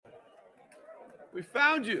We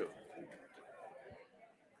found you.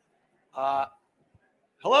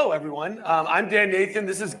 Hello, everyone. I'm Dan Nathan.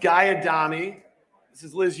 This is Guy Adami. This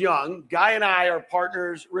is Liz Young. Guy and I are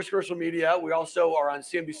partners, Risk Commercial Media. We also are on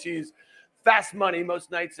CNBC's Fast Money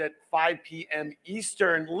most nights at 5 p.m.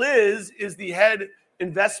 Eastern. Liz is the head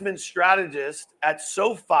investment strategist at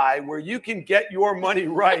SoFi, where you can get your money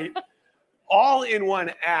right all in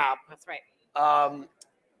one app. That's right.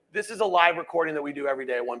 This is a live recording that we do every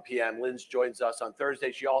day at 1 p.m. Liz joins us on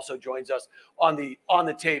Thursday. She also joins us on the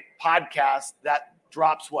Tape podcast that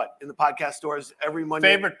drops in the podcast stores every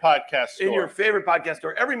Monday. Favorite podcast store. In your favorite podcast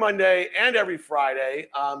store every Monday and every Friday.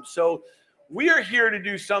 So we are here to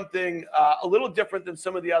do something a little different than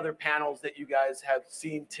some of the other panels that you guys have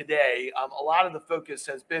seen today. A lot of the focus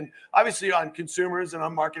has been obviously on consumers and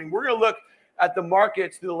on marketing. We're going to look at the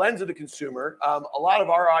markets through the lens of the consumer. A lot of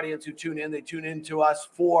our audience who tune in, they tune in to us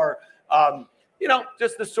for,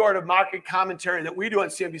 just the sort of market commentary that we do on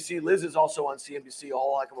CNBC. Liz is also on CNBC a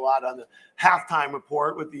whole heck of a lot on the halftime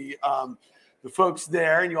report with the folks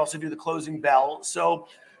there, and you also do the closing bell. So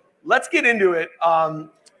let's get into it.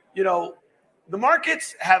 The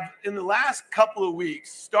markets have, in the last couple of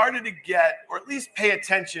weeks, started to get, or at least pay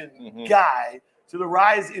attention, Guy, to the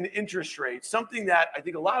rise in interest rates, something that I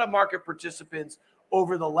think a lot of market participants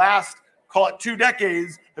over the last, call it 2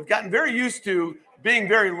 decades, have gotten very used to being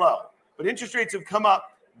very low. But interest rates have come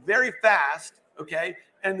up very fast, okay?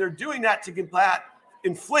 And they're doing that to combat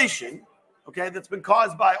inflation, okay, that's been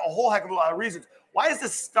caused by a whole heck of a lot of reasons. Why has the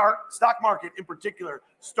stock market in particular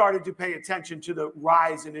started to pay attention to the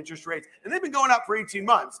rise in interest rates? And they've been going up for 18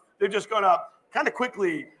 months. They've just gone up kind of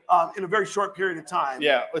quickly in a very short period of time.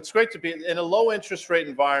 Yeah, it's great to be in a low interest rate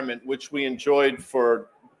environment, which we enjoyed for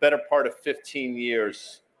better part of 15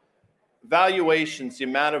 years. Valuations, the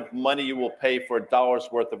amount of money you will pay for a dollar's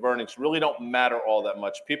worth of earnings really don't matter all that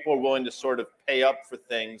much. People are willing to sort of pay up for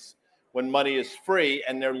things when money is free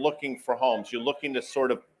and they're looking for homes. You're looking to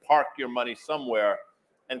sort of park your money somewhere.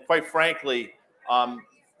 And quite frankly,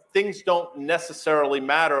 things don't necessarily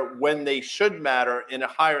matter when they should matter in a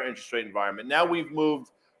higher interest rate environment. Now we've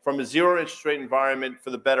moved from a 0 interest rate environment for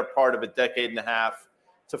the better part of a decade and a half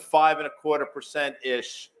to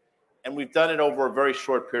 5.25%-ish. And we've done it over a very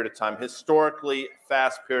short period of time, historically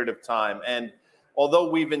fast period of time. And although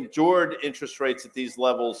we've endured interest rates at these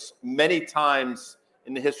levels many times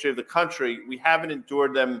in the history of the country, we haven't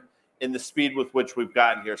endured them in the speed with which we've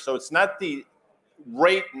gotten here. So it's not the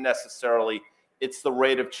rate necessarily, it's the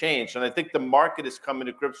rate of change. And I think the market is coming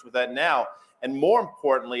to grips with that now. And more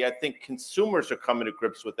importantly, I think consumers are coming to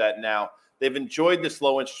grips with that now. They've enjoyed this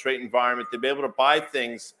low interest rate environment. They've been able to buy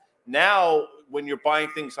things. Now, when you're buying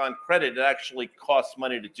things on credit, it actually costs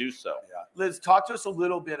money to do so. Yeah. Liz, talk to us a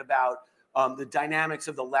little bit about the dynamics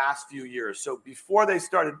of the last few years. So before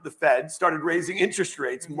the Fed started raising interest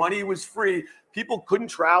rates, money was free. People couldn't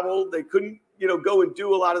travel. They couldn't, go and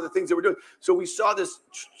do a lot of the things they were doing. So we saw this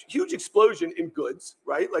huge explosion in goods,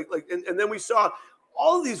 right? And then we saw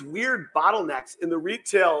all of these weird bottlenecks in the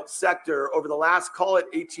retail sector over the last, call it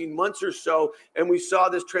 18 months or so. And we saw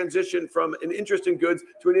this transition from an interest in goods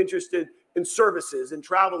to an interest in services and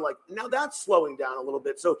travel. Now that's slowing down a little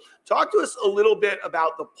bit. So talk to us a little bit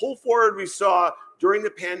about the pull forward we saw during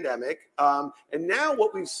the pandemic. And now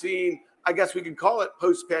what we've seen, I guess we could call it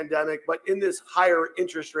post-pandemic, but in this higher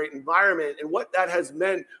interest rate environment and what that has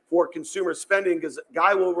meant for consumer spending, because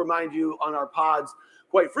Guy will remind you on our pods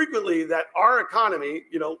quite frequently that our economy,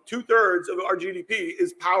 2/3 of our GDP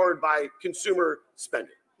is powered by consumer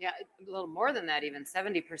spending. Yeah, a little more than that, even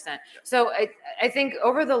 70%. So I think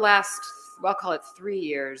over the last, I'll call it 3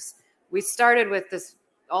 years, we started with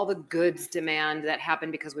all the goods demand that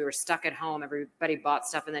happened because we were stuck at home. Everybody bought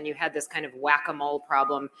stuff. And then you had this kind of whack-a-mole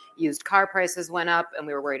problem. Used car prices went up and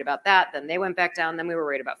we were worried about that. Then they went back down. Then we were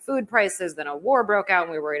worried about food prices. Then a war broke out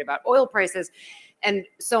and we were worried about oil prices and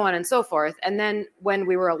so on and so forth. And then when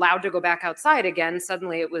we were allowed to go back outside again,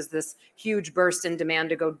 suddenly it was this huge burst in demand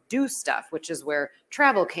to go do stuff, which is where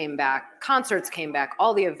travel came back, concerts came back,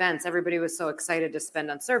 all the events. Everybody was so excited to spend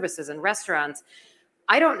on services and restaurants.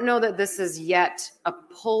 I don't know that this is yet a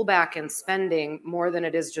pullback in spending more than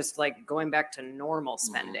it is just like going back to normal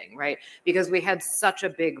spending, right? Because we had such a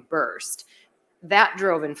big burst. That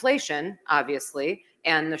drove inflation, obviously,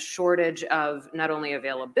 and the shortage of not only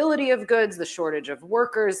availability of goods, the shortage of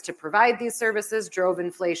workers to provide these services drove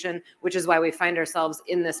inflation, which is why we find ourselves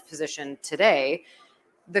in this position today.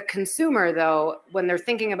 The consumer, though, when they're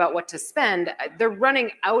thinking about what to spend, they're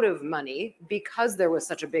running out of money because there was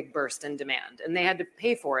such a big burst in demand and they had to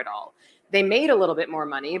pay for it all. They made a little bit more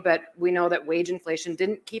money, but we know that wage inflation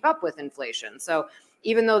didn't keep up with inflation. So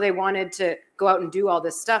even though they wanted to go out and do all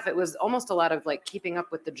this stuff, it was almost a lot of like keeping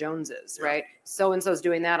up with the Joneses, right? So-and-so's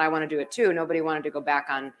doing that, I want to do it too. Nobody wanted to go back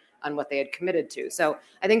on what they had committed to. So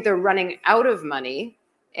I think they're running out of money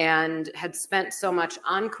and had spent so much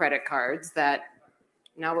on credit cards that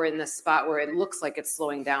now we're in this spot where it looks like it's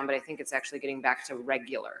slowing down, but I think it's actually getting back to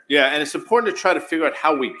regular. Yeah, and it's important to try to figure out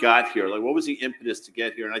how we got here. Like, what was the impetus to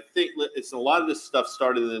get here? And I think it's a lot of this stuff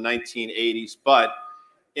started in the 1980s, but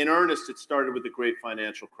in earnest, it started with the great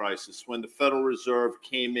financial crisis when the Federal Reserve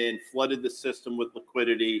came in, flooded the system with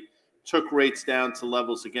liquidity, took rates down to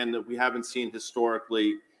levels, again, that we haven't seen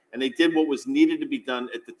historically. And they did what was needed to be done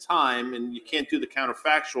at the time. And you can't do the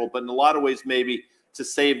counterfactual, but in a lot of ways, maybe to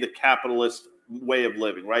save the capitalist way of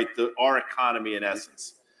living, right? Our economy, in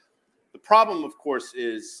essence. The problem, of course,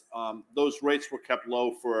 is those rates were kept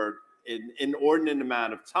low for an inordinate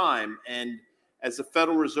amount of time. And as the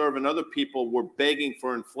Federal Reserve and other people were begging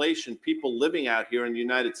for inflation, people living out here in the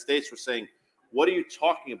United States were saying, what are you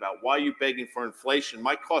talking about? Why are you begging for inflation?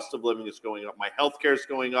 My cost of living is going up. My healthcare is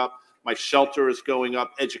going up. My shelter is going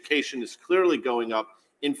up. Education is clearly going up.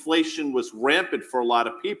 Inflation was rampant for a lot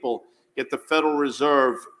of people, yet the Federal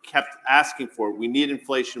Reserve kept asking for it. We need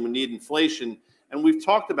inflation. We need inflation. And we've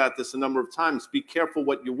talked about this a number of times. Be careful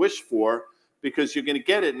what you wish for because you're going to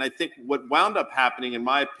get it. And I think what wound up happening, in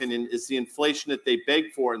my opinion, is the inflation that they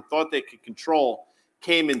begged for and thought they could control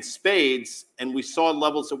came in spades. And we saw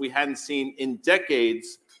levels that we hadn't seen in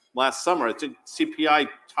decades last summer. I think CPI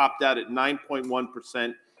topped out at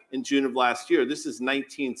 9.1% in June of last year. This is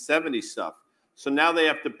 1970 stuff. So now they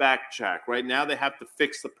have to backtrack, right? Now they have to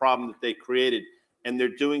fix the problem that they created. And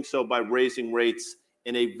they're doing so by raising rates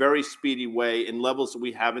in a very speedy way in levels that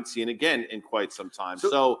we haven't seen again in quite some time.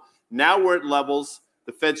 So now we're at levels,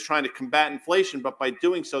 the Fed's trying to combat inflation, but by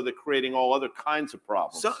doing so, they're creating all other kinds of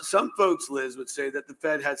problems. Some folks, Liz, would say that the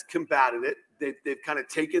Fed has combated it. They've kind of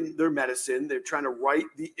taken their medicine. They're trying to right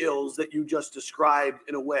the ills that you just described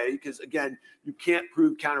in a way, because, again, you can't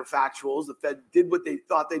prove counterfactuals. The Fed did what they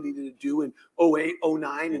thought they needed to do in 08,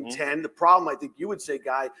 09, and 10. The problem, I think you would say,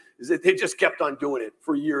 Guy, is that they just kept on doing it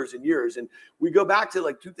for years and years. And we go back to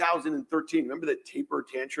like 2013. Remember the taper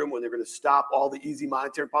tantrum when they're going to stop all the easy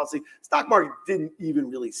monetary policy? Stock market didn't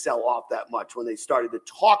even really sell off that much when they started to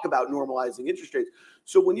talk about normalizing interest rates.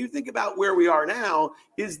 So when you think about where we are now,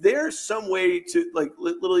 is there some way to like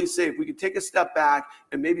literally say if we could take a step back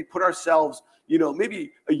and maybe put ourselves,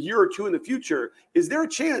 maybe a year or two in the future, is there a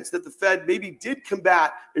chance that the Fed maybe did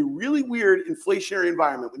combat a really weird inflationary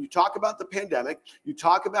environment? When you talk about the pandemic, you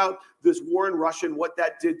talk about this war in Russia and what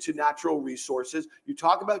that did to natural resources, you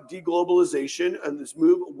talk about deglobalization and this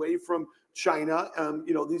move away from China,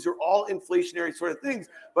 these are all inflationary sort of things,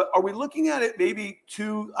 but are we looking at it maybe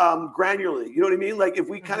too granularly? You know what I mean? Like if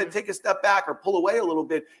we kind of take a step back or pull away a little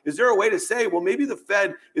bit, is there a way to say, well, maybe the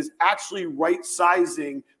Fed is actually right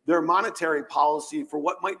sizing their monetary policy for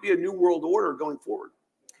what might be a new world order going forward?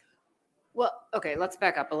 Well, okay, let's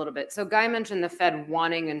back up a little bit. So Guy mentioned the Fed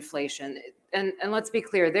wanting inflation. And let's be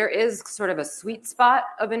clear, there is sort of a sweet spot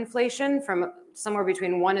of inflation from somewhere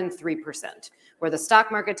between 1% and 3%, where the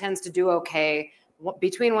stock market tends to do okay.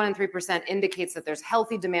 Between 1% and 3% indicates that there's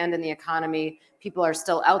healthy demand in the economy. People are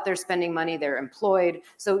still out there spending money. They're employed.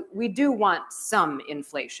 So we do want some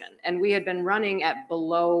inflation. And we had been running at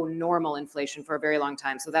below normal inflation for a very long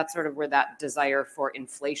time. So that's sort of where that desire for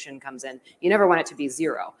inflation comes in. You never want it to be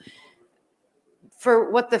zero.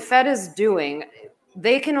 For what the Fed is doing,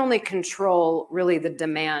 they can only control really the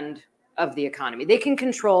demand of the economy. They can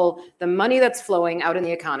control the money that's flowing out in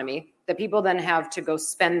the economy that people then have to go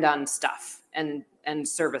spend on stuff and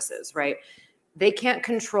services, right? They can't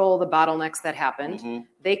control the bottlenecks that happened. Mm-hmm.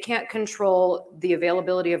 They can't control the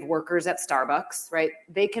availability of workers at Starbucks, right?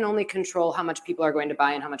 They can only control how much people are going to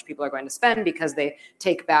buy and how much people are going to spend because they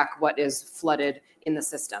take back what is flooded in the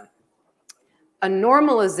system. A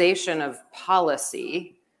normalization of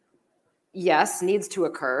policy, yes, needs to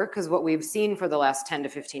occur because what we've seen for the last 10 to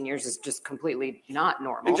 15 years is just completely not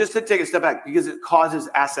normal. And just to take a step back, because it causes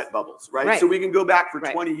asset bubbles, right? So we can go back for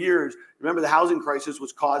 20 years. Remember, the housing crisis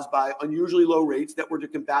was caused by unusually low rates that were to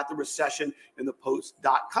combat the recession and the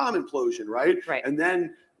post-dot-com implosion, right? And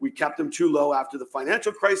then we kept them too low after the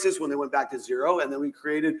financial crisis when they went back to zero. And then we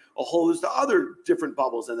created a whole host of other different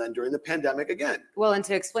bubbles. And then during the pandemic again. Well, and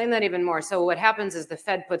to explain that even more. So what happens is the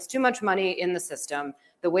Fed puts too much money in the system.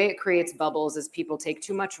 The way it creates bubbles is people take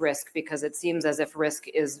too much risk because it seems as if risk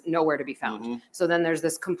is nowhere to be found. Mm-hmm. So then there's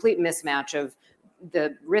this complete mismatch of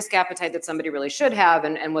the risk appetite that somebody really should have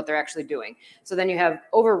and what they're actually doing. So then you have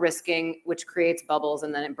over risking, which creates bubbles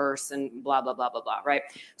and then it bursts and blah, blah, blah, blah, blah, right?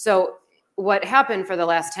 So what happened for the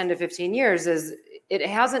last 10 to 15 years is it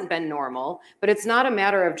hasn't been normal, but it's not a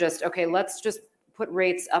matter of just, okay, let's just put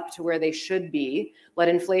rates up to where they should be, let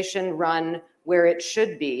inflation run where it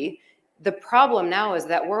should be. The problem now is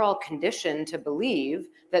that we're all conditioned to believe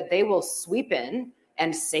that they will sweep in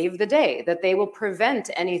and save the day, that they will prevent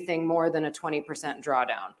anything more than a 20%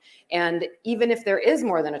 drawdown. And even if there is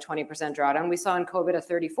more than a 20% drawdown, we saw in COVID a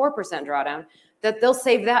 34% drawdown, that they'll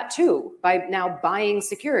save that too by now buying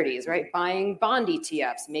securities, right? Buying bond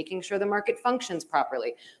ETFs, making sure the market functions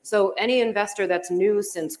properly. So any investor that's new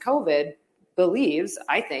since COVID believes,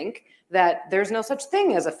 I think, that there's no such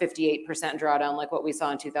thing as a 58% drawdown like what we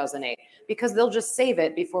saw in 2008, because they'll just save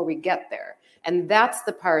it before we get there. And that's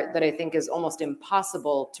the part that I think is almost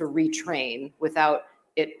impossible to retrain without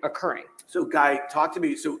it occurring. So Guy, talk to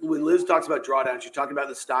me. So when Liz talks about drawdowns, you're talking about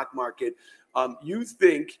the stock market. You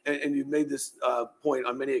think, and you've made this point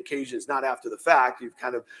on many occasions, not after the fact, you've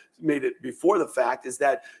kind of made it before the fact, is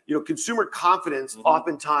that, you know, consumer confidence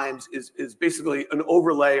oftentimes is basically an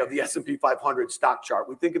overlay of the S&P 500 stock chart.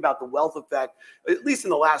 We think about the wealth effect, at least in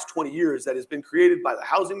the last 20 years, that has been created by the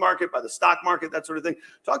housing market, by the stock market, that sort of thing.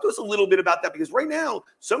 Talk to us a little bit about that, because right now,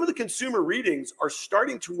 some of the consumer readings are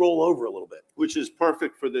starting to roll over a little bit. Which is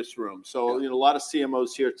perfect for this room. So, you know, a lot of CMOs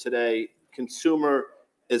here today, consumer,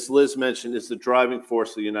 as Liz mentioned, is the driving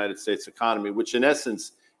force of the United States economy, which in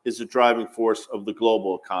essence is the driving force of the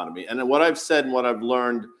global economy. And what I've said and what I've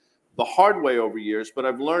learned the hard way over years, but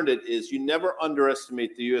I've learned it, is you never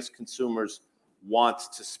underestimate the U.S. consumers' want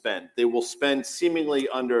to spend. They will spend seemingly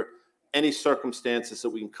under any circumstances that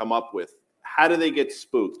we can come up with. How do they get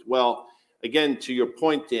spooked? Well, again, to your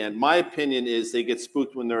point, Dan, my opinion is they get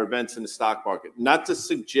spooked when there are events in the stock market. Not to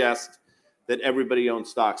suggest that everybody owns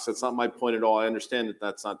stocks. That's not my point at all. I understand that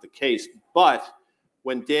that's not the case. But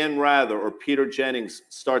when Dan Rather or Peter Jennings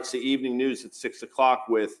starts the evening news at 6 o'clock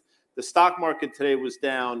with the stock market today was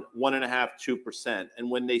down 1.5%, 2%. And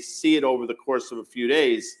when they see it over the course of a few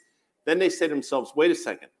days, then they say to themselves, wait a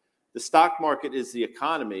second, the stock market is the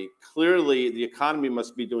economy. Clearly, the economy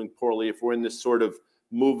must be doing poorly if we're in this sort of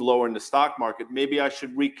move lower in the stock market. Maybe I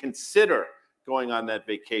should reconsider going on that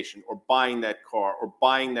vacation or buying that car or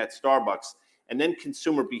buying that Starbucks. And then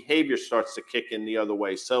consumer behavior starts to kick in the other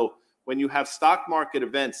way. So when you have stock market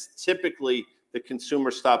events, typically the consumer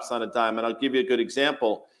stops on a dime. And I'll give you a good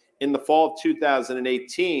example. In the fall of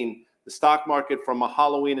 2018, the stock market from a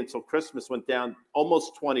Halloween until Christmas went down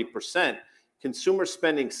almost 20%. Consumer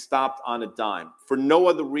spending stopped on a dime for no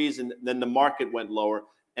other reason than the market went lower,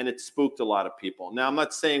 and it spooked a lot of people. Now, I'm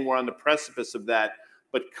not saying we're on the precipice of that,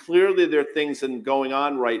 but clearly there are things going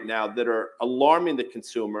on right now that are alarming the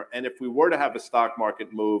consumer. And if we were to have a stock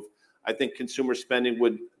market move, I think consumer spending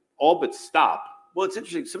would all but stop. Well, it's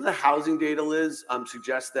interesting. Some of the housing data, Liz,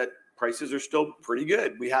 suggests that prices are still pretty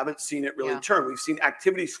good. We haven't seen it really turn. We've seen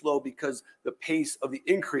activity slow because the pace of the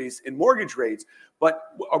increase in mortgage rates. But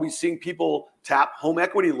are we seeing people tap home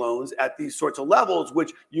equity loans at these sorts of levels,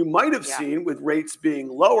 which you might have seen with rates being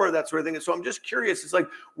lower, that sort of thing? And so I'm just curious, it's like,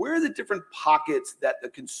 where are the different pockets that the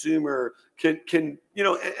consumer can you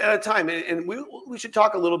know, at a time? And we should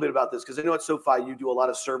talk a little bit about this, because I know at SoFi you do a lot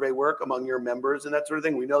of survey work among your members and that sort of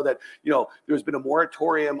thing. We know that, you know, there's been a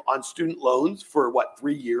moratorium on student loans for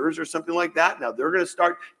 3 years or something like that. Now they're going to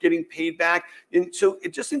start getting paid back. And so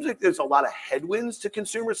it just seems like there's a lot of headwinds to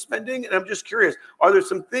consumer spending. And I'm just curious, are there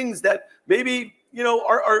some things that maybe, you know,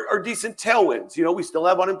 are decent tailwinds? You know, we still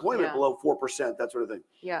have unemployment below 4%, that sort of thing.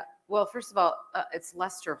 Yeah. Well, first of all, it's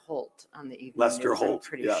Lester Holt on the evening Lester news, Holt, I'm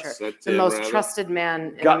pretty sure. That's the most trusted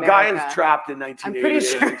man in America. Guy is trapped in 1988. I'm pretty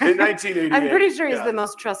sure. In 1988. I'm pretty sure he's the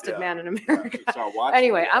most trusted man in America.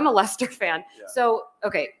 Anyway, I'm a Lester fan. Yeah. So,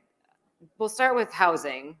 okay, we'll start with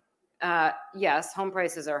housing. Yes, home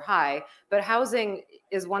prices are high, but housing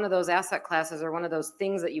is one of those asset classes or one of those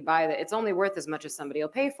things that you buy that it's only worth as much as somebody will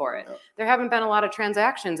pay for it. Yeah. There haven't been a lot of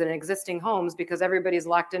transactions in existing homes because everybody's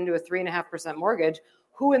locked into a 3.5% mortgage.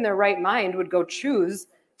 Who in their right mind would go choose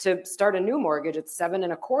to start a new mortgage at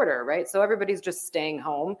 7.25%, right? So everybody's just staying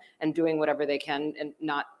home and doing whatever they can, and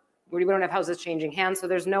we don't have houses changing hands. So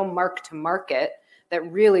there's no mark to market that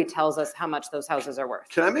really tells us how much those houses are worth.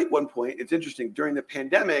 Can I make one point? It's interesting. During the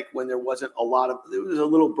pandemic, when there was a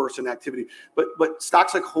little burst in activity, but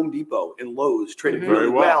stocks like Home Depot and Lowe's traded very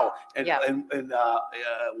well, and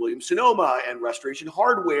Williams-Sonoma and Restoration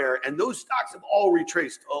Hardware, and those stocks have all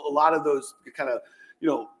retraced. A lot of those kind of, you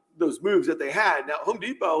know, those moves that they had. Now, Home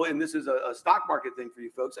Depot, and this is a stock market thing for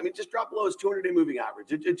you folks, I mean, just dropped below its 200-day moving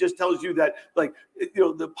average. It just tells you that, like,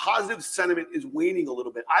 the positive sentiment is waning a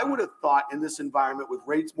little bit. I would have thought in this environment with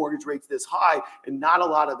mortgage rates this high and not a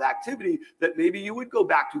lot of activity, that maybe you would go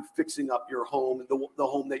back to fixing up your home, the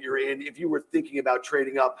home that you're in, if you were thinking about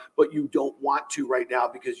trading up, but you don't want to right now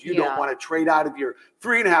because you don't want to trade out of your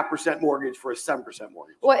 3.5% mortgage for a 7%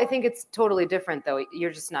 mortgage. Well, I think it's totally different, though.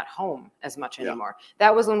 You're just not home as much anymore.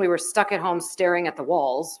 That was when we were stuck at home staring at the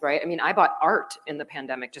walls, right? I mean, I bought art in the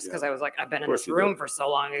pandemic just because I was like, I've been in this room for so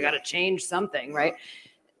long, I got to change something, right?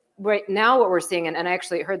 Right now, what we're seeing, and I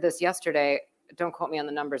actually heard this yesterday, don't quote me on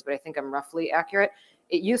the numbers, but I think I'm roughly accurate.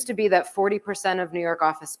 It used to be that 40% of New York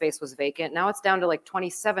office space was vacant. Now it's down to like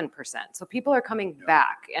 27%. So people are coming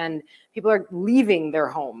back and people are leaving their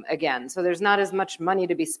home again. So there's not as much money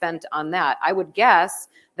to be spent on that. I would guess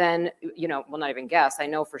then, well, not even guess, I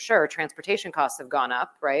know for sure transportation costs have gone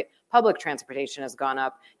up, right? Public transportation has gone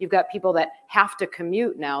up. You've got people that have to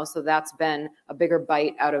commute now. So that's been a bigger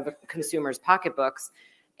bite out of consumers' pocketbooks.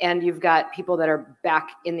 And you've got people that are back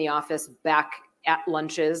in the office, back at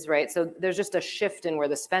lunches, right? So there's just a shift in where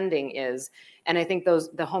the spending is. And I think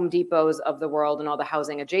the Home Depots of the world and all the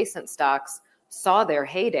housing adjacent stocks saw their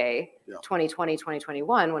heyday 2020,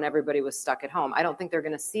 2021, when everybody was stuck at home. I don't think they're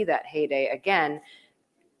going to see that heyday again.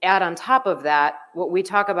 Add on top of that, what we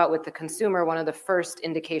talk about with the consumer, one of the first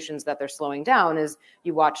indications that they're slowing down is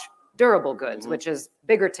you watch durable goods, which is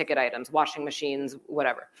bigger ticket items, washing machines,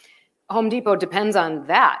 whatever. Home Depot depends on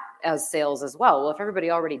that as sales as well. Well, if everybody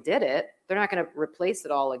already did it, they're not going to replace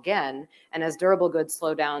it all again. And as durable goods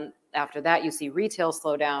slow down after that, you see retail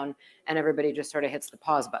slow down and everybody just sort of hits the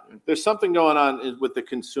pause button. There's something going on with the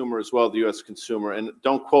consumer as well, the U.S. consumer. And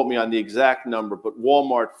don't quote me on the exact number, but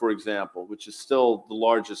Walmart, for example, which is still the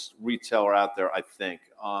largest retailer out there, I think,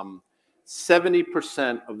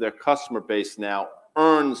 70% of their customer base now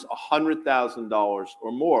earns $100,000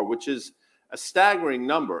 or more, which is a staggering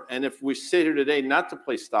number. And if we sit here today, not to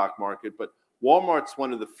play stock market, but Walmart's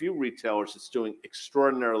one of the few retailers that's doing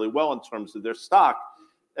extraordinarily well in terms of their stock,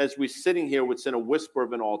 as we're sitting here, what's in a whisper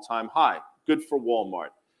of an all-time high. Good for Walmart.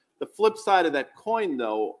 The flip side of that coin,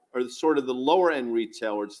 though, are sort of the lower-end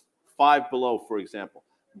retailers, Five Below, for example,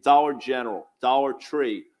 Dollar General, Dollar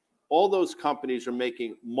Tree. All those companies are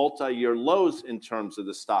making multi-year lows in terms of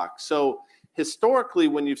the stock. So historically,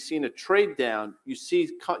 when you've seen a trade down, you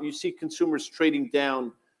see consumers trading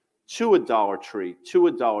down to a Dollar Tree, to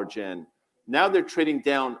a Dollar Gen. Now they're trading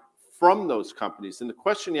down from those companies. And the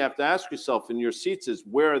question you have to ask yourself in your seats is,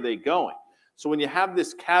 where are they going? So when you have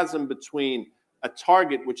this chasm between a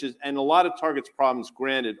Target, which is, and a lot of Target's problems,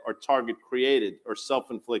 granted, are Target created or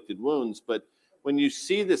self-inflicted wounds, but when you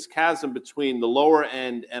see this chasm between the lower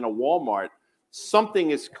end and a Walmart, something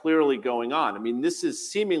is clearly going on. I mean, this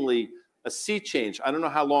is seemingly a sea change. I don't know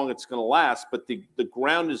how long it's going to last, but the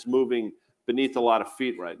ground is moving beneath a lot of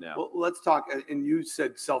feet right now. Well, let's talk. And you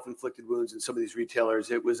said self-inflicted wounds in some of these retailers.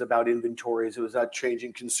 It was about inventories. It was about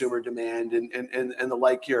changing consumer demand and the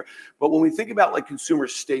like here. But when we think about like consumer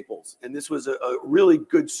staples, and this was a really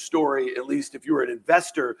good story, at least if you were an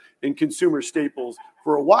investor in consumer staples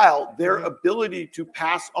for a while, their ability to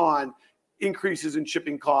pass on increases in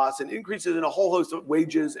shipping costs and increases in a whole host of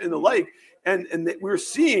wages and the like. And that we're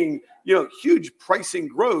seeing, huge pricing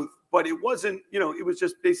growth, but it wasn't, it was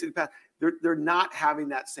just basically they're not having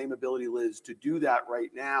that same ability, Liz, to do that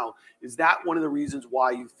right now. Is that one of the reasons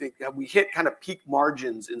why you think that we hit kind of peak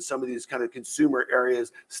margins in some of these kind of consumer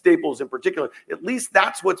areas, staples in particular? At least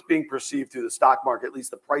that's what's being perceived through the stock market, at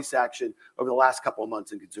least the price action over the last couple of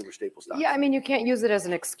months in consumer staple stocks. Yeah, I mean, you can't use it as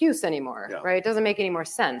an excuse anymore, right? It doesn't make any more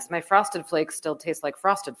sense. My Frosted Flakes still taste like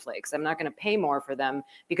Frosted Flakes. I'm not going to pay more for them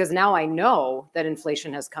because now I know that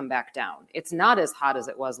inflation has come back down. It's not as hot as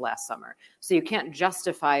it was last summer. So you can't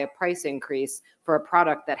justify a price increase for a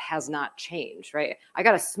product that has not changed, right? I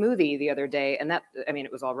got a smoothie the other day, and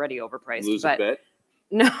it was already overpriced. Lose a bet?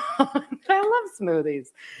 No, I love smoothies.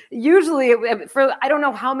 Usually, for I don't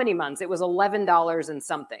know how many months, it was $11 and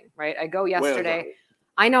something, right? I go yesterday. Wait.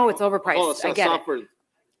 I know it's overpriced. I get it.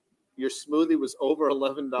 Your smoothie was over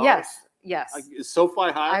 $11? Yes. Is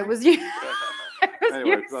SoFi high?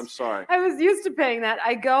 Anyway, I'm sorry. I was used to paying that.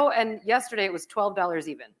 I go, and yesterday it was $12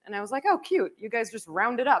 even. And I was like, oh, cute. You guys just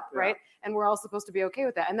rounded up, right? And we're all supposed to be okay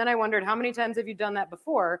with that. And then I wondered, how many times have you done that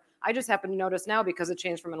before? I just happen to notice now because it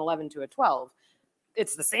changed from an 11 to a 12.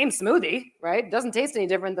 It's the same smoothie, right? It doesn't taste any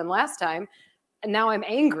different than last time. And now I'm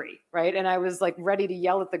angry, right? And I was like ready to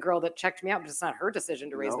yell at the girl that checked me out, but it's not her decision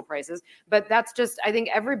to raise the prices. But that's just, I think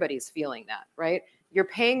everybody's feeling that, right? You're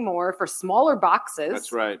paying more for smaller boxes.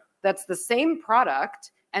 That's right. That's the same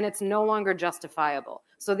product, and it's no longer justifiable.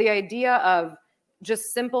 So the idea of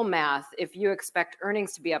just simple math, if you expect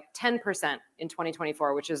earnings to be up 10% in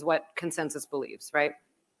 2024, which is what consensus believes, right?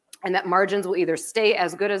 And that margins will either stay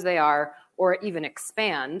as good as they are or even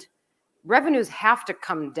expand, revenues have to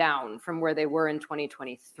come down from where they were in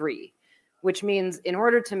 2023, which means in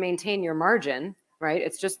order to maintain your margin, right,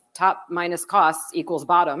 it's just top minus costs equals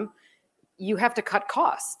bottom, you have to cut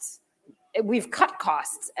costs. We've cut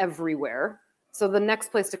costs everywhere. So the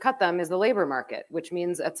next place to cut them is the labor market, which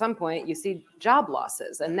means at some point you see job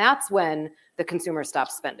losses. And that's when the consumer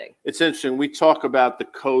stops spending. It's interesting. We talk about the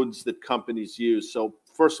codes that companies use. So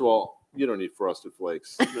first of all, you don't need Frosted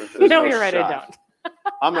Flakes. No, you're right, I don't.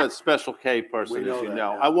 I'm a Special K person, as you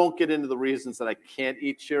know. Yeah. I won't get into the reasons that I can't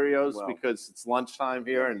eat Cheerios because it's lunchtime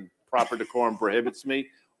here and proper decorum prohibits me,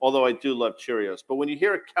 although I do love Cheerios. But when you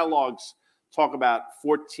hear Kellogg's talk about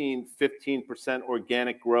 14, 15%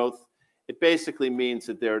 organic growth, it basically means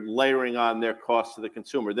that they're layering on their cost to the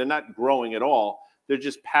consumer. They're not growing at all. They're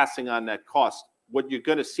just passing on that cost. What you're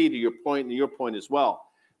going to see, to your point and your point as well,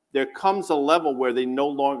 there comes a level where they no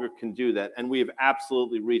longer can do that. And we have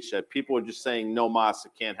absolutely reached that. People are just saying, no mas,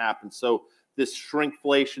 it can't happen. So this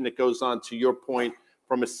shrinkflation that goes on, to your point,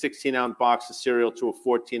 from a 16-ounce box of cereal to a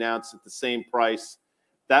 14-ounce at the same price,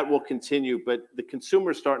 that will continue. But the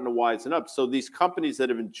consumer is starting to wisen up. So these companies that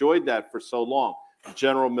have enjoyed that for so long,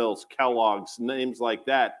 General Mills, Kellogg's, names like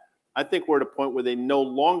that, I think we're at a point where they no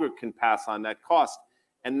longer can pass on that cost.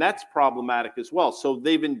 And that's problematic as well. So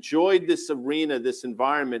they've enjoyed this arena, this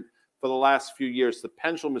environment for the last few years. The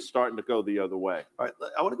pendulum is starting to go the other way. All right,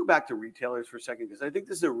 I want to go back to retailers for a second because I think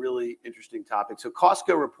this is a really interesting topic. So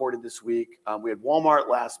Costco reported this week. We had Walmart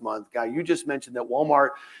last month. Guy, you just mentioned that Walmart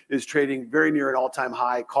is trading very near an all-time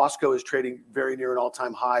high. Costco is trading very near an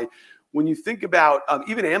all-time high. When you think about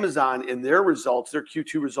even Amazon in their results, their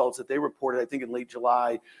Q2 results that they reported, I think in late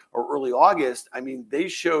July or early August, I mean, they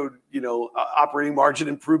showed, operating margin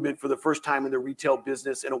improvement for the first time in the retail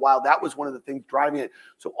business in a while. That was one of the things driving it.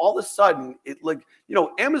 So all of a sudden,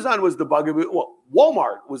 Amazon was the bugaboo. Well,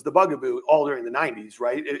 Walmart was the bugaboo all during the 90s,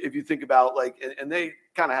 right? If you think about and they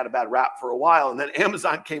kind of had a bad rap for a while, and then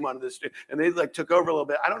Amazon came onto this and they took over a little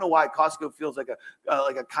bit. I don't know why Costco feels like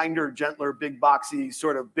a kinder, gentler, big boxy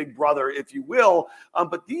sort of big brother, if you will.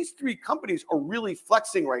 But these three companies are really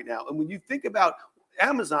flexing right now. And when you think about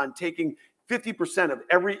Amazon taking 50% of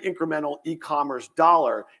every incremental e-commerce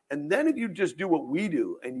dollar. And then if you just do what we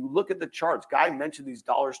do and you look at the charts, Guy mentioned these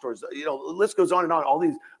dollar stores, the list goes on and on, all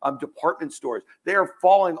these department stores, they are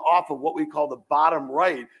falling off of what we call the bottom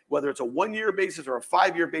right, whether it's a 1-year basis or a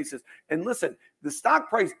 5-year basis. And listen, the stock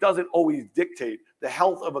price doesn't always dictate the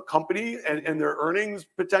health of a company and their earnings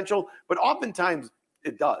potential, but oftentimes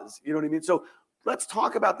it does. You know what I mean? So let's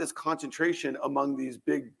talk about this concentration among these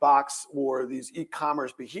big box or these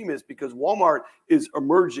e-commerce behemoths, because Walmart is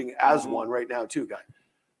emerging as one right now too, Guy.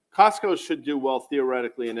 Costco should do well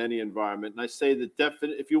theoretically in any environment. And I say that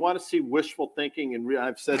if you want to see wishful thinking, and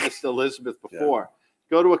I've said this to Elizabeth before,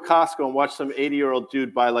 go to a Costco and watch some 80-year-old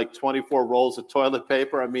dude buy 24 rolls of toilet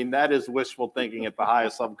paper. I mean, that is wishful thinking at the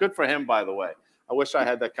highest level. Good for him, by the way. I wish I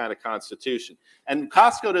had that kind of constitution. And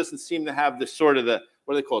Costco doesn't seem to have this sort of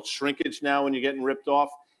what do they call it, shrinkage now when you're getting ripped off.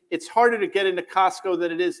 It's harder to get into Costco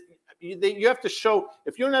than it is. You have to show,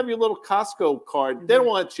 if you don't have your little Costco card, they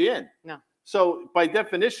don't let you in. No. So by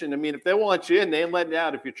definition, I mean, if they won't let you in, they ain't letting you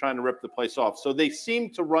out if you're trying to rip the place off. So they seem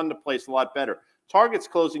to run the place a lot better. Target's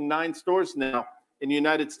closing 9 stores now in the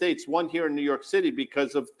United States, 1 here in New York City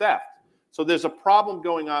because of theft. So there's a problem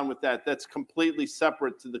going on with that. That's completely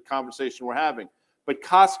separate to the conversation we're having. But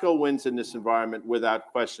Costco wins in this environment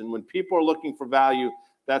without question. When people are looking for value,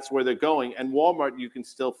 that's where they're going. And Walmart, you can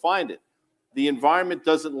still find it. The environment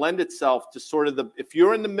doesn't lend itself to sort of if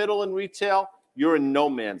you're in the middle in retail, you're in no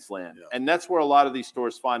man's land. Yeah. And that's where a lot of these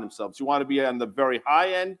stores find themselves. You want to be on the very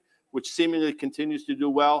high end, which seemingly continues to do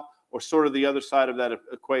well, or sort of the other side of that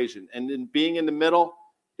equation. And in being in the middle,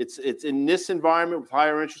 it's in this environment with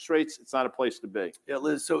higher interest rates, it's not a place to be. Yeah,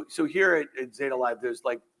 Liz, so here at Zeta Live, there's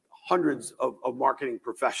hundreds of marketing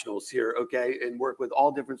professionals here, okay, and work with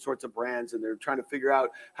all different sorts of brands, and they're trying to figure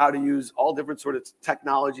out how to use all different sort of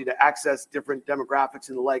technology to access different demographics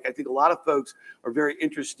and the like. I think a lot of folks are very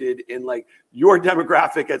interested in your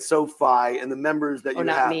demographic at SoFi and the members that you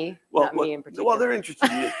not have. Me. Not me in particular. Well, they're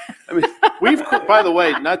interested in you. I mean, by the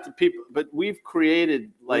way, not the people, but we've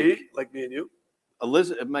created like me and you.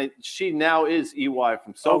 Elizabeth, she now is EY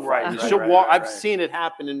from SoFi. Right, she'll walk. I've seen it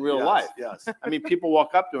happen in real life. Yes. I mean, people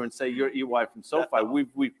walk up to her and say, "You're EY from SoFi."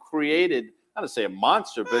 We've created, I don't say a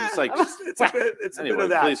monster, but it's a bit of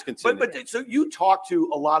that. Please continue. But so you talk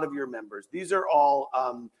to a lot of your members. These are all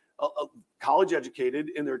college educated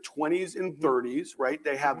in their 20s and 30s, right?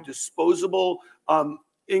 They have disposable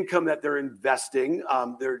income that they're investing.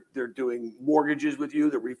 They're doing mortgages with you.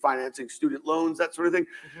 They're refinancing student loans, that sort of thing.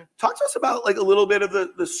 Talk to us about like a little bit of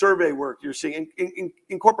the survey work you're seeing,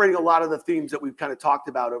 incorporating a lot of the themes that we've kind of talked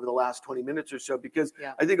about over the last 20 minutes or so, because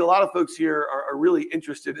I think a lot of folks here are really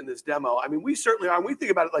interested in this demo. I mean, we certainly are. And we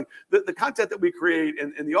think about it like the content that we create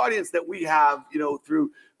and the audience that we have,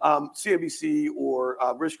 through CNBC or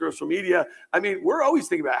Rich Social Media. I mean, we're always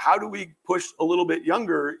thinking about how do we push a little bit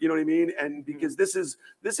younger, you know what I mean? And because this is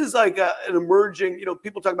like an emerging,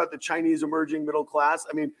 people talk about the Chinese emerging middle class.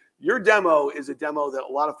 I mean, your demo is a demo that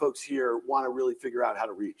a lot of folks here want to really figure out how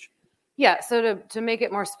to reach. Yeah. So to make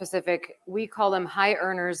it more specific, we call them high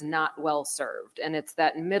earners not well served. And it's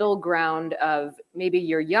that middle ground of maybe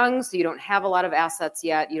you're young, so you don't have a lot of assets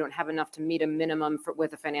yet. You don't have enough to meet a minimum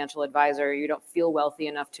with a financial advisor. You don't feel wealthy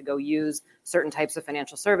enough to go use certain types of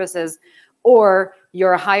financial services. Or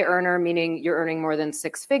you're a high earner, meaning you're earning more than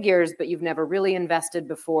six figures, but you've never really invested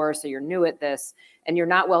before. So you're new at this and you're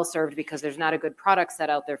not well served because there's not a good product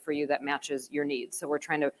set out there for you that matches your needs. So we're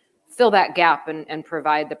trying to fill that gap and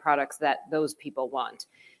provide the products that those people want.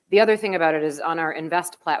 The other thing about it is on our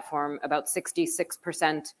Invest platform, about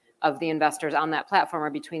 66% of the investors on that platform are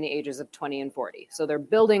between the ages of 20 and 40. So they're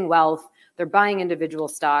building wealth, they're buying individual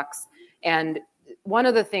stocks. And one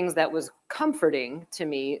of the things that was comforting to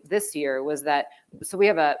me this year was that, so we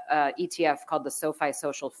have a ETF called the SoFi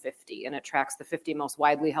Social 50, and it tracks the 50 most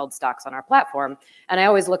widely held stocks on our platform. And I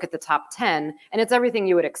always look at the top 10, and it's everything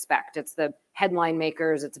you would expect. It's the headline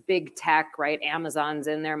makers, it's big tech, right? Amazon's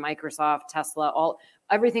in there, Microsoft, Tesla,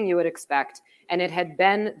 everything you would expect. And it had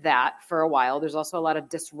been that for a while. There's also a lot of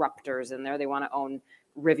disruptors in there. They want to own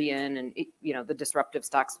Rivian and, the disruptive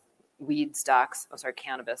stocks, weed stocks. Oh, sorry,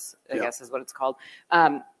 cannabis, I guess is what it's called.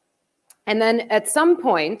 And then at some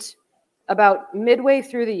point, about midway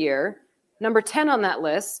through the year, number 10 on that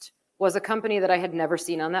list was a company that I had never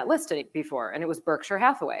seen on that list before, and it was Berkshire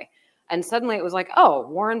Hathaway. And suddenly it was like, oh,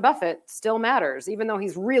 Warren Buffett still matters, even though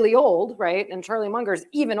he's really old, right? And Charlie Munger's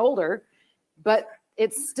even older, but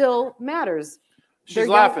it still matters. She's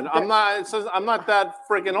laughing. I'm not that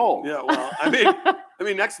freaking old. Yeah, well, I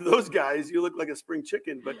mean, next to those guys, you look like a spring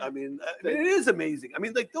chicken. But I mean, it is amazing. I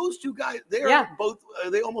mean, like those two guys, they are both. Are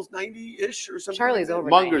they almost 90-ish or something? Charlie's like over.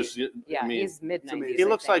 Munger's. 90. Yeah, he's mid-90s. He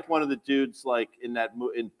looks like one of the dudes like in that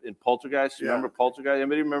in Poltergeist. You remember Poltergeist?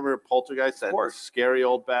 Anybody remember Poltergeist? That scary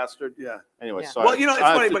old bastard. Yeah. Anyway, sorry. Well, it's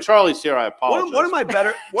funny, but Charlie's here. I apologize. One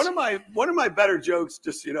of my better jokes,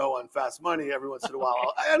 just on Fast Money every once in a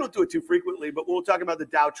while. I don't do it too frequently, but we'll talk about the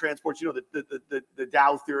Dow transports. The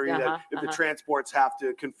Dow theory that if the transports have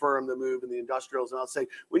to confirm the move in the industrials, and I'll say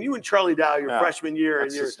when you and Charlie Dow your freshman year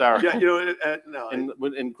and you're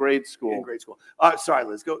in grade school. In grade school. Sorry,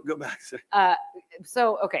 Liz, go back.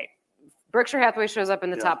 Okay. Berkshire Hathaway shows up in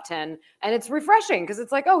the top 10, and it's refreshing because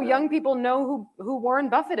it's like, young people know who Warren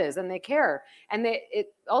Buffett is and they care. And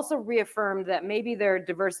it also reaffirmed that maybe they're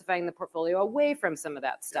diversifying the portfolio away from some of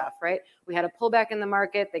that stuff, right? We had a pullback in the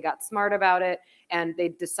market. They got smart about it, and they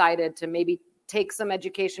decided to maybe take some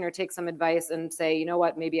education or take some advice and say, you know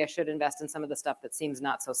what, maybe I should invest in some of the stuff that seems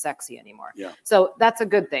not so sexy anymore. Yeah. So that's a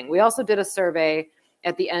good thing. We also did a survey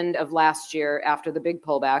at the end of last year after the big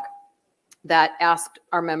pullback that asked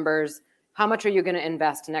our members, how much are you going to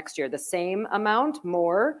invest next year? The same amount,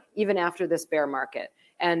 more, even after this bear market?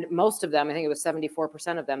 And most of them, I think it was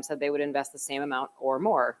 74% of them, said they would invest the same amount or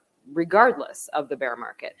more, regardless of the bear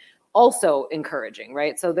market. Also encouraging,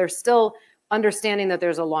 right? So they're still understanding that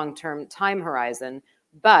there's a long-term time horizon,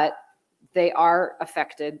 but they are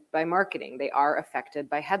affected by marketing. They are affected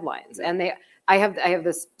by headlines. And I have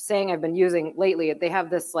this saying I've been using lately. They have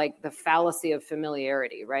this like the fallacy of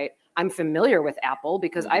familiarity, right? I'm familiar with Apple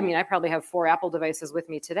because I probably have 4 Apple devices with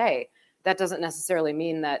me today. That doesn't necessarily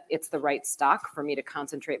mean that it's the right stock for me to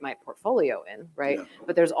concentrate my portfolio in, right? Yeah.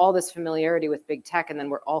 But there's all this familiarity with big tech, and then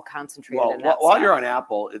we're all concentrated in that while stock. You're on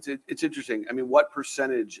Apple, it's interesting. I mean, what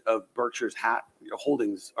percentage of Berkshire's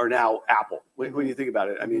holdings are now Apple when you think about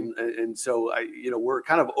it? I mean, and so we're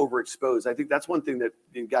kind of overexposed. I think that's one thing that,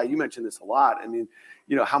 Guy, you mentioned this a lot. I mean,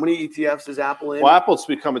 how many ETFs is Apple in? Well, Apple's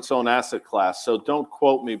become its own asset class. So don't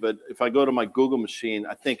quote me, but if I go to my Google machine,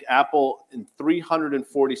 I think Apple in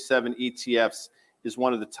 347 ETFs is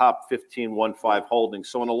one of the top 15 holdings.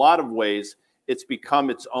 So in a lot of ways, it's become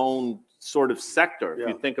its own sort of sector, if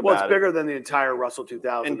you think about it. Well, it's bigger than the entire Russell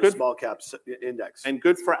 2000, the small caps index. And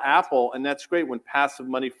good for Apple, and that's great when passive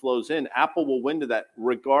money flows in. Apple will win to that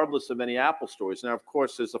regardless of any Apple stories. Now, of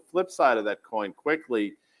course, there's a flip side of that coin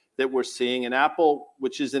quickly that we're seeing. And Apple,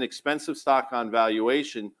 which is an expensive stock on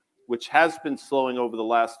valuation, which has been slowing over the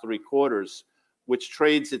last 3 quarters, which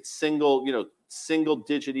trades at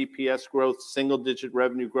single-digit EPS growth, single-digit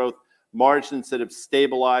revenue growth, margins that have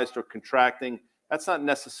stabilized or contracting, that's not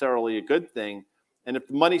necessarily a good thing. And if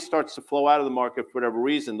the money starts to flow out of the market for whatever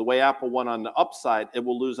reason, the way Apple won on the upside, it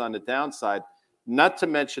will lose on the downside. Not to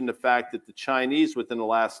mention the fact that the Chinese, within the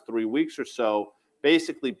last 3 weeks or so,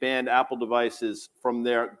 basically banned Apple devices from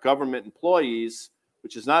their government employees,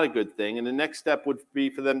 which is not a good thing. And the next step would be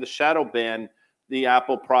for them to shadow ban the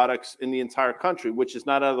Apple products in the entire country, which is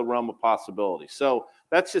not out of the realm of possibility. So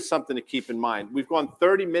that's just something to keep in mind. We've gone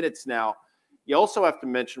 30 minutes now. You also have to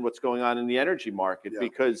mention what's going on in the energy market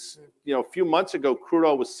because, a few months ago, crude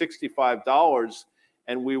oil was $65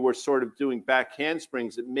 and we were sort of doing back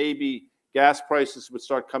handsprings that maybe gas prices would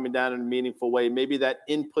start coming down in a meaningful way. Maybe that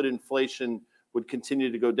input inflation would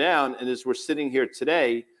continue to go down. And as we're sitting here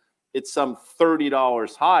today, it's some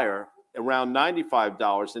 $30 higher, around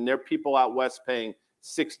 $95. And there are people out west paying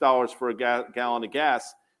 $6 for a gallon of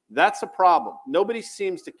gas. That's a problem. Nobody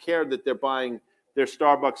seems to care that they're buying their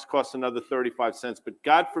Starbucks costs another 35 cents. But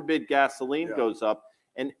God forbid gasoline goes up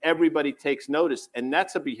and everybody takes notice. And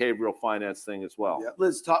that's a behavioral finance thing as well. Yeah.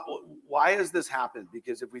 Liz, why has this happened?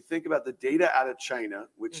 Because if we think about the data out of China,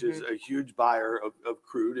 which is a huge buyer of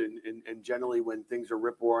crude, and generally when things are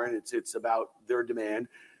rip-roaring, it's about their demand.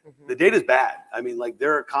 The data is bad. I mean, like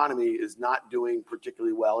their economy is not doing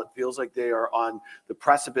particularly well. It feels like they are on the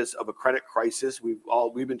precipice of a credit crisis. We've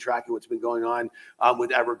been tracking what's been going on with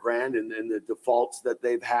Evergrande and the defaults that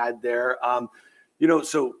they've had there.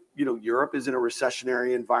 Europe is in a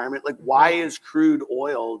recessionary environment. Like, why is crude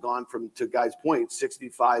oil gone from, to Guy's point,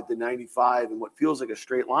 65 to 95 and what feels like a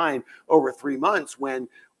straight line over 3 months when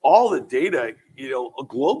all the data,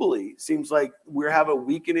 globally seems like we have a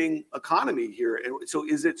weakening economy here. And so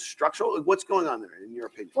is it structural? What's going on there in your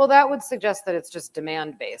opinion? Well, that would suggest that it's just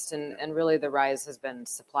demand based and really the rise has been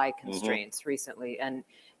supply constraints recently. And,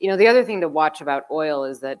 the other thing to watch about oil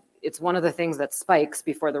is that it's one of the things that spikes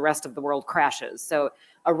before the rest of the world crashes. So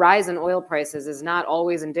a rise in oil prices is not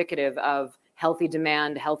always indicative of healthy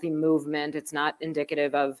demand, healthy movement. It's not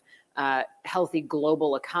indicative of healthy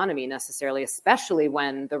global economy necessarily, especially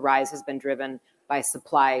when the rise has been driven by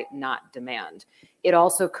supply, not demand. It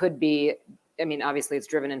also could be, obviously it's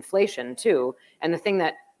driven inflation too. And the thing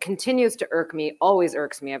that continues to always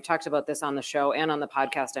irks me, I've talked about this on the show and on the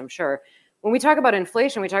podcast, I'm sure. When we talk about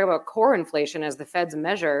inflation, we talk about core inflation as the Fed's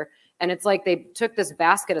measure. And it's like they took this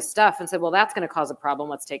basket of stuff and said, well, that's going to cause a problem.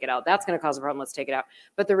 Let's take it out. That's going to cause a problem. Let's take it out.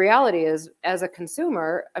 But the reality is, as a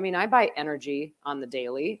consumer, I buy energy on the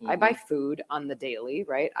daily. I buy food on the daily,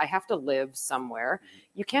 right? I have to live somewhere.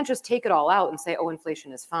 You can't just take it all out and say, oh,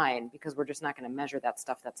 inflation is fine, because we're just not going to measure that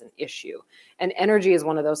stuff that's an issue. And energy is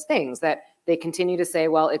one of those things that they continue to say,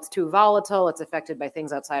 well, it's too volatile. It's affected by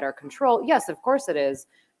things outside our control. Yes, of course it is.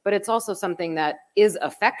 But it's also something that is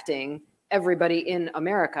affecting everybody in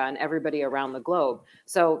America and everybody around the globe.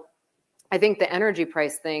 So I think the energy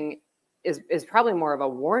price thing is probably more of a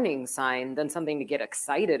warning sign than something to get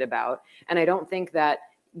excited about. And I don't think that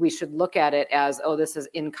we should look at it as, oh, this is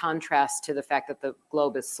in contrast to the fact that the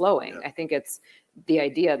globe is slowing. I think it's the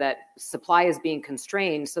idea that supply is being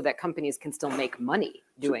constrained so that companies can still make money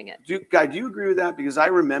doing it. Do you agree with that? Because I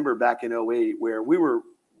remember back in 2008 where we were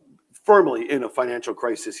firmly in a financial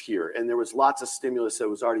crisis here. And there was lots of stimulus that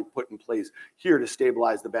was already put in place here to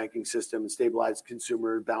stabilize the banking system and stabilize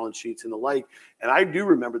consumer balance sheets and the like. And I do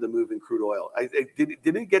remember the move in crude oil. It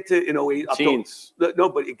didn't get to in 2008. Teens. No,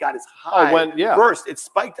 but it got as high. First, it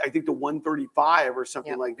spiked, I think, to 135 or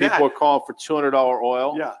something like that. People are calling for $200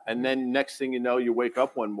 oil. Yeah. And then next thing you know, you wake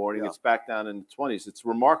up one morning, it's back down in the 20s. It's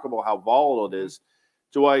remarkable how volatile it is.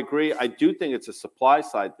 Do I agree? I do think it's a supply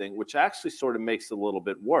side thing, which actually sort of makes it a little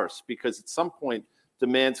bit worse because at some point,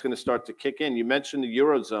 demand's going to start to kick in. You mentioned the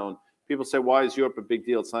Eurozone. People say, why is Europe a big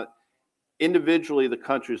deal? It's not. Individually, the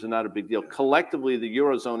countries are not a big deal. Collectively, the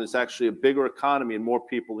Eurozone is actually a bigger economy and more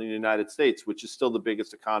people in the United States, which is still the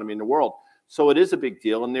biggest economy in the world. So it is a big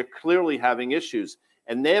deal, and they're clearly having issues.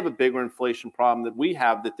 And they have a bigger inflation problem that we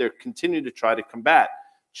have that they're continuing to try to combat.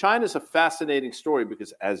 China's a fascinating story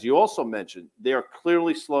because, as you also mentioned, they are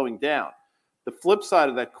clearly slowing down. The flip side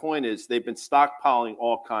of that coin is they've been stockpiling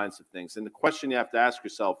all kinds of things. And the question you have to ask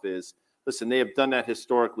yourself is, listen, they have done that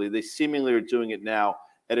historically. They seemingly are doing it now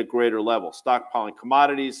at a greater level. Stockpiling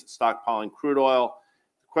commodities, stockpiling crude oil.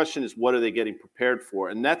 The question is, what are they getting prepared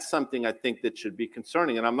for? And that's something I think that should be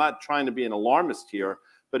concerning. And I'm not trying to be an alarmist here,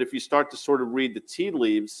 but if you start to sort of read the tea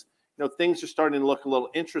leaves, things are starting to look a little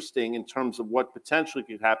interesting in terms of what potentially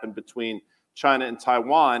could happen between China and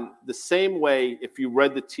Taiwan. The same way, if you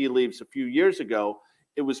read the tea leaves a few years ago,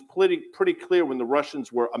 it was pretty clear when the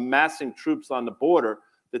Russians were amassing troops on the border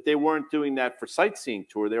that they weren't doing that for sightseeing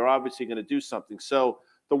tour. They were obviously going to do something. So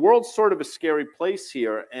the world's sort of a scary place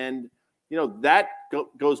here. And, that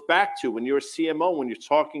goes back to when you're a CMO, when you're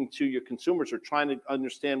talking to your consumers or trying to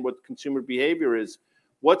understand what consumer behavior is,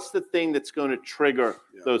 what's the thing that's going to trigger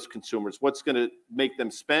those consumers? What's going to make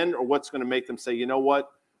them spend, or what's going to make them say, you know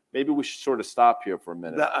what, maybe we should sort of stop here for a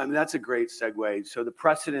minute? That's a great segue. So the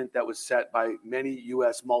precedent that was set by many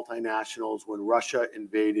U.S. multinationals when Russia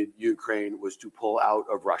invaded Ukraine was to pull out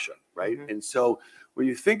of Russia, right? Mm-hmm. And so when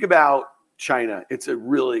you think about China, it's a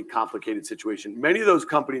really complicated situation. Many of those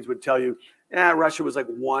companies would tell you, Russia was like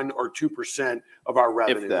 1 or 2% of our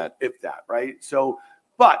revenue, if that, right? So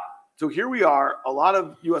here we are. A lot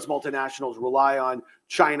of U.S. multinationals rely on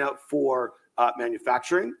China for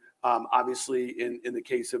manufacturing. Obviously, in the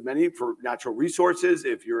case of many, for natural resources.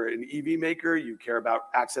 If you're an EV maker, you care about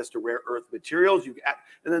access to rare earth materials.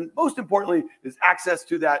 And then most importantly is access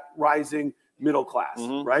to that rising middle class,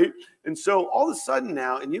 mm-hmm. right? And so all of a sudden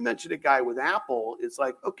now, and you mentioned a guy with Apple, it's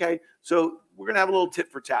like, okay, so we're going to have a little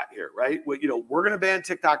tit for tat here, right? We're going to ban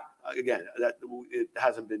TikTok again. That it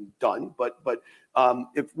hasn't been done, but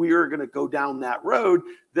if we are going to go down that road,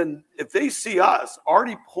 then if they see us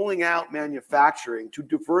already pulling out manufacturing to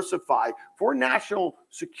diversify for national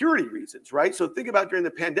security reasons, right? So think about during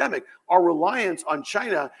the pandemic, our reliance on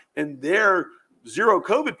China and their zero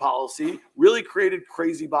COVID policy really created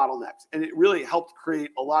crazy bottlenecks, and it really helped create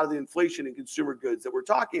a lot of the inflation in consumer goods that we're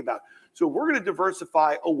talking about. So we're going to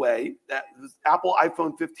diversify away. That Apple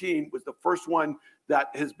iPhone 15 was the first one that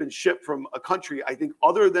has been shipped from a country, I think,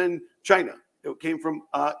 other than China. It came from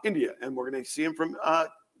India, and we're going to see them from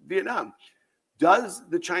Vietnam. Do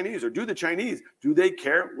the Chinese, do they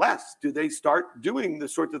care less? Do they start doing the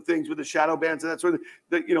sorts of things with the shadow bans and that sort of,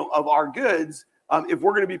 of our goods? If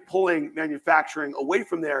we're going to be pulling manufacturing away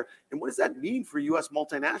from there, and what does that mean for U.S.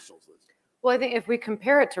 multinationals, Liz? Well, I think if we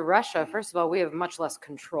compare it to Russia, first of all, we have much less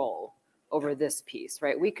control over this piece,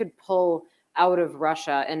 right? We could pull out of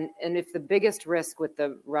Russia, and if the biggest risk with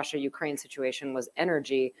the Russia-Ukraine situation was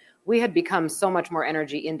energy, we had become so much more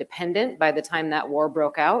energy independent by the time that war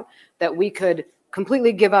broke out that we could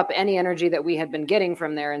completely give up any energy that we had been getting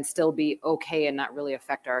from there and still be okay and not really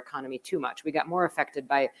affect our economy too much. We got more affected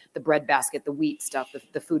by the breadbasket, the wheat stuff,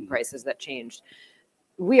 the food prices that changed.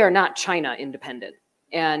 We are not China independent.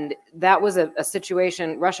 And that was a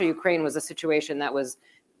situation, Russia-Ukraine was a situation that was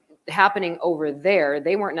happening over there.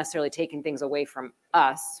 They weren't necessarily taking things away from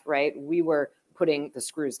us, right? We were putting the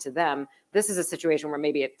screws to them. This is a situation where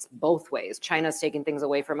maybe it's both ways. China's taking things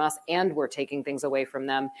away from us and we're taking things away from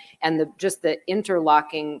them. And the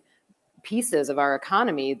interlocking pieces of our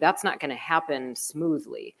economy, that's not going to happen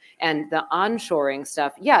smoothly. And the onshoring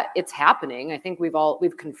stuff, it's happening. I think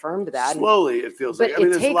we've confirmed that. Slowly, it feels like.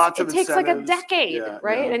 There's lots of incentives. It takes like a decade,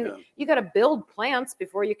 right? You got to build plants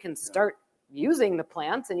before you can start using the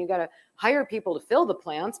plants, and you got to hire people to fill the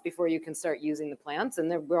plants before you can start using the plants.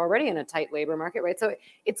 And we're already in a tight labor market, right? So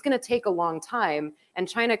it's going to take a long time, and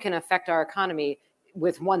China can affect our economy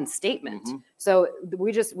with one statement. Mm-hmm. So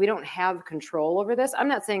we don't have control over this. I'm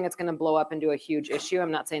not saying it's going to blow up into a huge issue.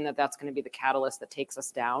 I'm not saying that that's going to be the catalyst that takes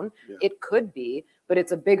us down. Yeah. It could be, but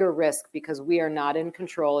it's a bigger risk because we are not in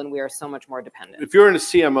control and we are so much more dependent. If you're in a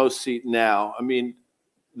CMO seat now,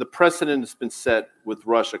 the precedent has been set with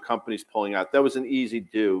Russia, companies pulling out. That was an easy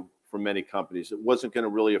do for many companies. It wasn't going to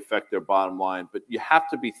really affect their bottom line. But you have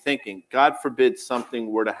to be thinking, God forbid something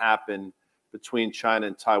were to happen between China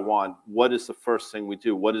and Taiwan. What is the first thing we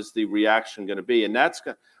do? What is the reaction going to be? And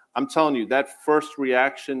I'm telling you, that first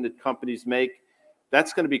reaction that companies make,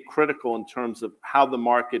 that's going to be critical in terms of how the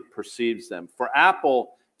market perceives them. For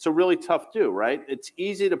Apple, it's a really tough do, right? It's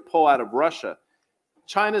easy to pull out of Russia.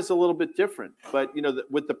 China's a little bit different, but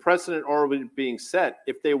with the precedent already being set,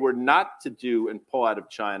 if they were not to do and pull out of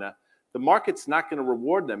China, the market's not going to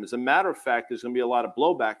reward them. As a matter of fact, there's going to be a lot of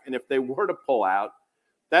blowback. And if they were to pull out,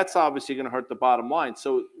 that's obviously going to hurt the bottom line.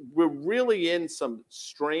 So we're really in some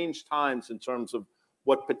strange times in terms of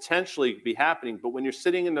what potentially could be happening. But when you're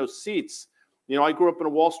sitting in those seats, I grew up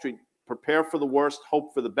in Wall Street, prepare for the worst,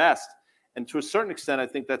 hope for the best. And to a certain extent, I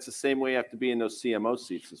think that's the same way you have to be in those CMO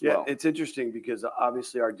seats as well. Yeah, it's interesting because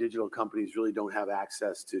obviously our digital companies really don't have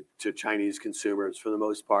access to Chinese consumers for the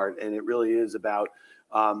most part. And it really is about,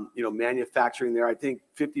 manufacturing there. I think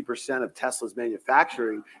 50% of Tesla's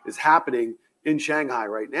manufacturing is happening in Shanghai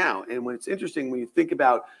right now. And when it's interesting, when you think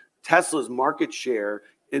about Tesla's market share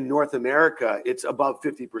in North America, it's above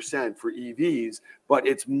 50% for EVs, but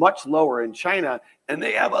it's much lower in China. And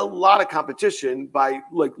they have a lot of competition by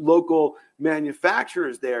local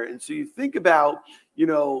manufacturers there. And so you think about,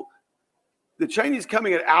 the Chinese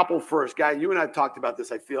coming at Apple first, Guy, you and I have talked about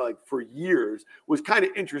this, I feel like, for years, was kind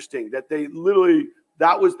of interesting that they literally,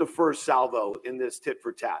 that was the first salvo in this tit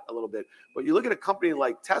for tat a little bit. But you look at a company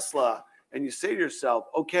like Tesla and you say to yourself,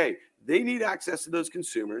 okay, they need access to those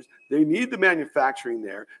consumers. They need the manufacturing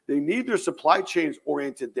there. They need their supply chains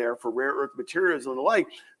oriented there for rare earth materials and the like.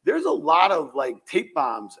 There's a lot of like tape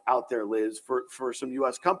bombs out there, Liz, for some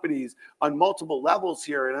U.S. companies on multiple levels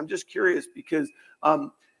here. And I'm just curious because,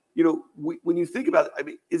 you know, when you think about it, I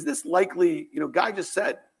mean, is this likely, you know, Guy just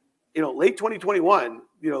said, you know, late 2021,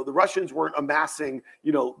 you know, the Russians weren't amassing,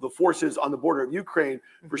 you know, the forces on the border of Ukraine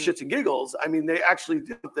for shits and giggles. I mean, they actually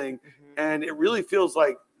did something. And it really feels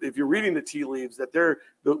like, if you're reading the tea leaves, that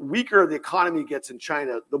the weaker the economy gets in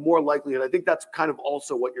China, the more likelihood. I think that's kind of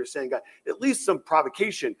also what you're saying, Guy. At least some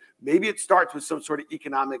provocation. Maybe it starts with some sort of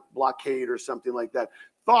economic blockade or something like that.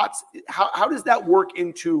 Thoughts? How does that work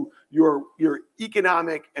into your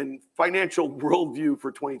economic and financial worldview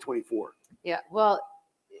for 2024? Yeah, well,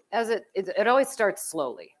 as it always starts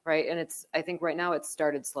slowly, right? And I think right now it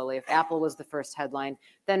started slowly. If Apple was the first headline,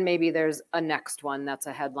 then maybe there's a next one that's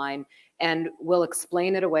a headline, and we'll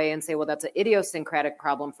explain it away and say, well, that's an idiosyncratic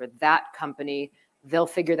problem for that company. They'll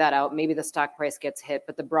figure that out. Maybe the stock price gets hit,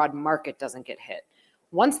 but the broad market doesn't get hit.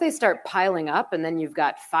 Once they start piling up, and then you've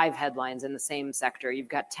got 5 headlines in the same sector, you've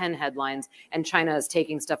got 10 headlines, and China is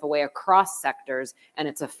taking stuff away across sectors, and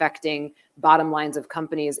it's affecting bottom lines of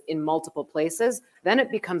companies in multiple places, then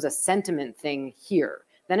it becomes a sentiment thing here.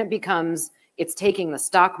 Then it's taking the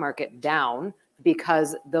stock market down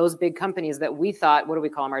because those big companies that we thought, what do we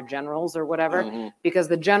call them, our generals or whatever, because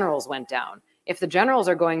the generals went down. If the generals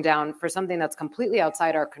are going down for something that's completely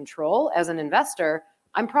outside our control, as an investor,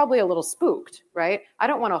 I'm probably a little spooked, right? I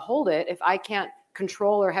don't want to hold it if I can't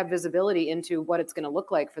control or have visibility into what it's going to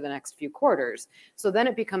look like for the next few quarters. So then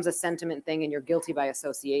it becomes a sentiment thing and you're guilty by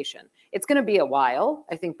association. It's going to be a while,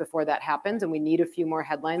 I think, before that happens. And we need a few more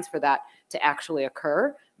headlines for that to actually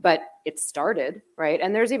occur. But it started, right?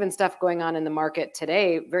 And there's even stuff going on in the market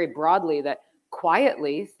today, very broadly, that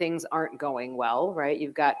quietly things aren't going well, right?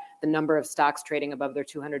 You've got the number of stocks trading above their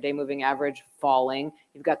 200-day moving average falling.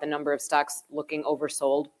 You've got the number of stocks looking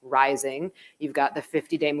oversold rising. You've got the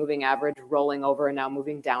 50-day moving average rolling over and now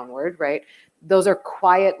moving downward, right? Those are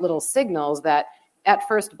quiet little signals that at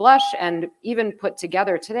first blush and even put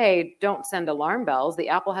together today don't send alarm bells. The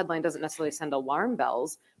Apple headline doesn't necessarily send alarm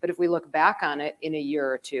bells, but if we look back on it in a year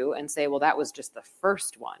or two and say, well, that was just the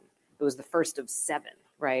first one. It was the first of 7,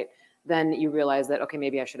 right? Then you realize that, okay,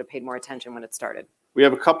 maybe I should have paid more attention when it started. We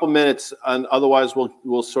have a couple minutes, and otherwise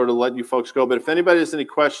we'll sort of let you folks go. But if anybody has any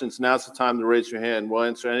questions, now's the time to raise your hand. We'll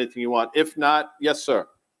answer anything you want. If not, yes, sir.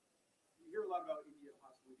 You hear a lot about India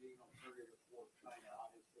possibly being an alternative for China.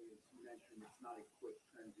 Obviously, as you mentioned, it's not a quick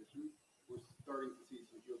transition. We're starting to see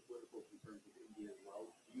some geopolitical concerns with India as well.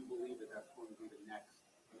 Do you believe that that's going to be the next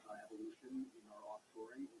evolution in our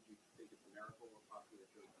offshoring? Would you think it's a miracle or possibly a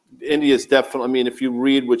joke? India is definitely, I mean, if you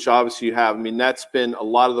read, which obviously you have, I mean, that's been a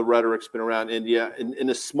lot of the rhetoric's been around India. In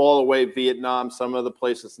a smaller way, Vietnam, some other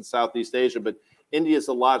places in Southeast Asia, but India is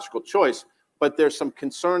a logical choice. But there's some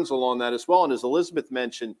concerns along that as well. And as Elizabeth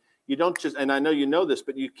mentioned, you don't just, and I know you know this,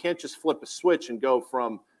 but you can't just flip a switch and go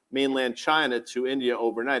from mainland China to India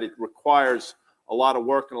overnight. It requires a lot of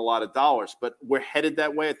work and a lot of dollars. But we're headed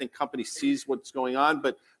that way. I think companies sees what's going on.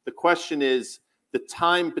 But the question is, the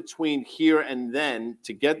time between here and then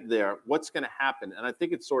to get there, what's going to happen? And I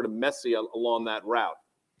think it's sort of messy along that route.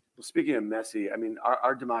 Well, speaking of messy, I mean,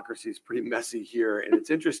 our democracy is pretty messy here. And it's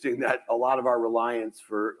interesting that a lot of our reliance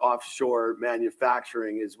for offshore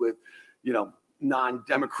manufacturing is with, you know,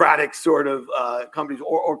 non-democratic sort of companies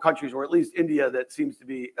or countries, or at least India, that seems to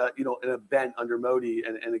be, you know, in a bent under Modi.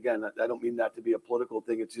 And again, I don't mean that to be a political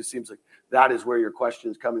thing. It just seems like that is where your question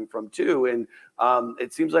is coming from too. And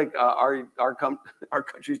it seems like our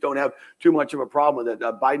countries don't have too much of a problem with it.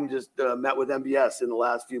 Biden just met with MBS in the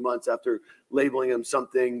last few months after labeling him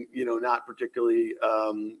something, you know, not particularly,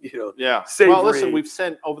 you know, yeah. savory. Well, listen, we've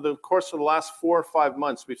sent over the course of the last 4 or 5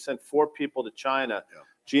 months, we've sent 4 people to China. Yeah.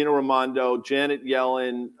 Gina Raimondo, Janet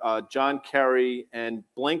Yellen, John Kerry, and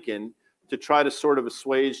Blinken, to try to sort of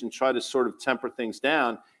assuage and try to sort of temper things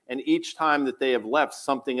down. And each time that they have left,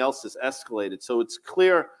 something else has escalated. So it's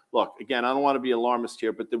clear, look, again, I don't want to be alarmist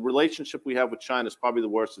here, but the relationship we have with China is probably the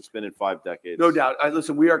worst it's been in 5 decades. No doubt.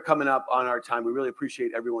 Listen, we are coming up on our time. We really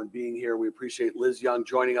appreciate everyone being here. We appreciate Liz Young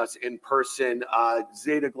joining us in person.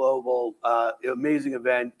 Zeta Global, amazing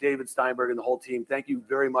event. David Steinberg and the whole team, thank you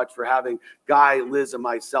very much for having Guy, Liz, and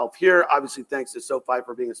myself here. Obviously, thanks to SoFi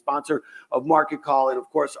for being a sponsor of Market Call, and of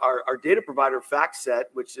course, our data provider, FactSet,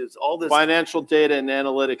 which is all this financial data and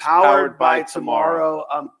analytics powered by tomorrow.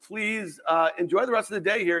 Please enjoy the rest of the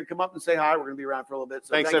day here and come up and say hi. We're going to be around for a little bit.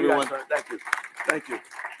 So Thanks, thank you everyone. guys. Thank you. Thank you.